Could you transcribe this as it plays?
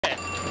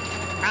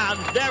And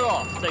they're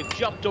off. They've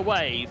jumped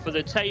away for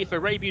the Taif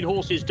Arabian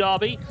Horses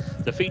Derby.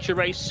 The feature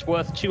race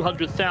worth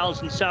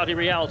 200,000 Saudi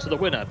Riyal to the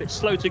winner. A bit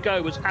slow to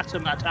go was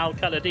Hatamat Al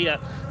Kaladia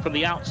from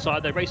the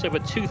outside. They race over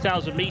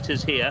 2,000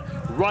 metres here.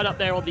 Right up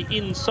there on the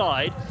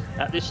inside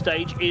at this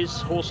stage is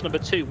horse number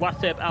 2,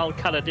 Watheb Al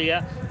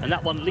Kaladia, and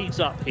that one leads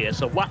up here.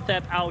 So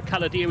Watheb Al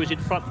Kaladia is in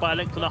front by a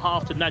length and a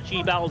half to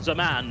Najib Al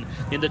Zaman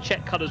in the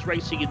check colours,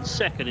 racing in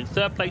second. In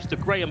third place, the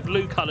grey and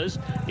blue colours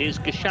is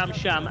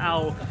Gishamsham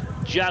Al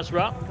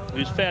Jazra,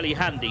 who's fairly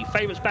handy.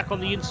 Favourites back on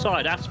the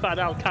inside, Asfad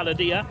Al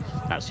Kaladia,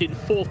 that's in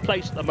fourth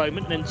place at the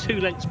moment, and then 2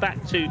 lengths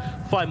back to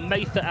find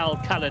Matha Al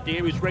Kaladia,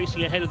 who's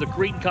racing ahead of the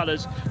green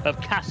colours of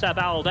Kasab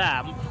Al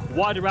Dam.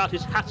 Wider out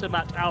is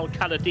Hatamat Al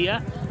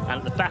Kaladia, and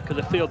at the back of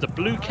the field, the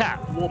blue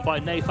cap worn by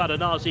Naif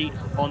Adanazi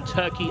on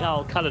Turkey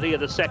Al Kaladia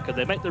the second.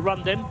 They make the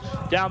run then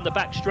down the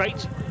back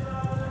straight,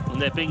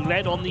 and they're being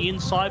led on the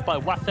inside by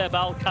Watheb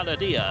Al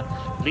Kaladia.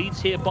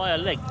 Leads here by a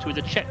length with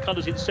the check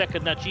colours in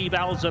second. Najib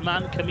Al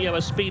Zaman. Camille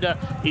Espida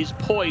is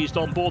poised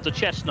on board the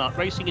chestnut.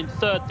 Racing in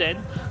third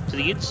then. To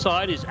the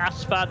inside is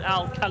Asfad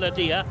Al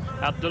Kaladia.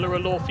 Abdullah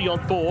Alofi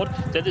on board.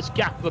 Then this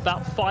gap of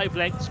about 5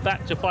 lengths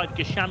back to find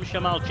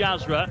Gishamsham Al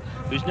Jazra,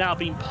 who's now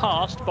been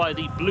passed by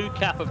the blue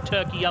cap of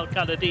Turkey Al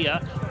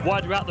Kaladia.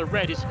 Wider out the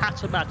red is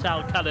Hatamat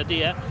Al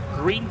Kaladia.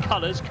 Green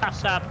colours,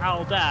 Kasab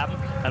Al Dam.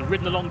 And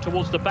ridden along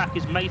towards the back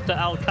is Matha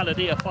Al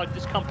Kaladia, finding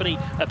this company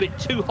a bit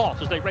too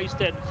hot as they race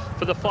then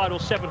for the final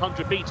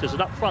 700 metres.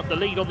 And up front, the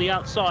lead on the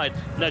outside,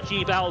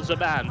 Najib Al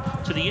Zaman.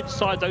 To the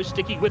inside, though,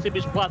 sticking with him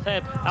is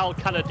Watheb Al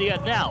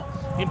Kaladia. Now,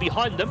 in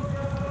behind them,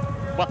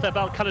 Watheb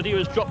Al Kaladia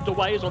has dropped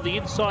away. As on the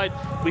inside,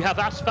 we have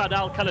Asfad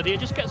Al Kaladia.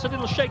 Just gets a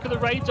little shake of the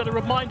reins and a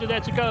reminder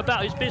there to go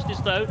about his business,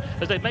 though,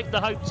 as they make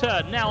the home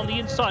turn. Now on the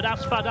inside,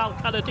 Asfad Al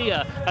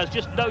Kaladia has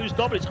just nosed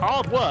on. It's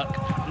hard work.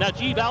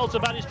 Najib Al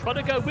Zaman is trying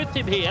to go with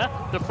him here.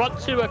 The front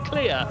 2 are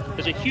clear.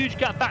 There's a huge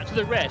gap back to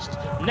the rest.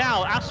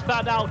 Now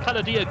Asfad Al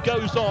Kaladia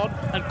goes on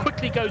and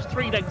quickly goes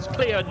 3 lengths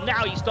clear. And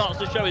now he starts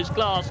to show his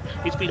class.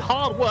 It's been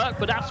hard work,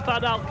 but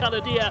Asfad Al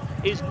Kaladia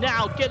is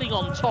now getting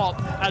on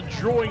top and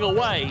drawing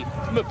away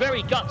from a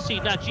very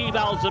gutsy Najib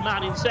Al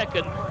Zaman in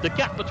second. The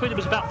gap between them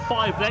is about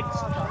 5 lengths.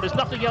 There's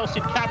nothing else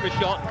in camera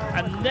shot.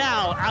 And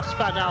now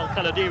Asfad Al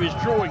Kaladia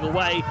is drawing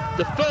away.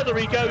 The further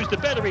he goes, the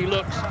better he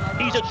looks.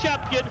 He's a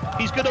champion.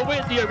 He's going to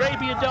win the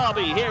Arabian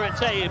Derby here at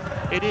Taif.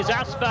 It is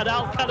Asfad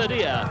Al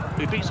Kaladia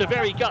who beats a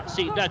very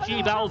gutsy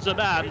Najib Al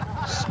Zaman.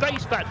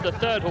 Space back to the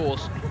third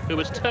horse, who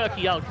was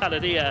Turkey Al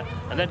Kaladia,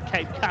 and then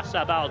came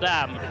Kasab Al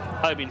Dam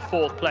home in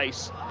fourth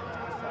place.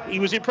 He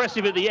was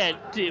impressive at the end.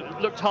 It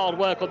looked hard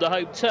work on the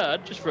home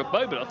turn. Just for a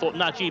moment, I thought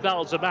Najib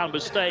Al Zaman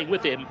was staying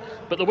with him.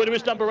 But the winner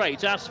is number 8,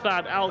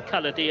 Asfad Al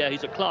Kaladia.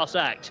 He's a class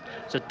act.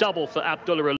 It's a double for Abdullah.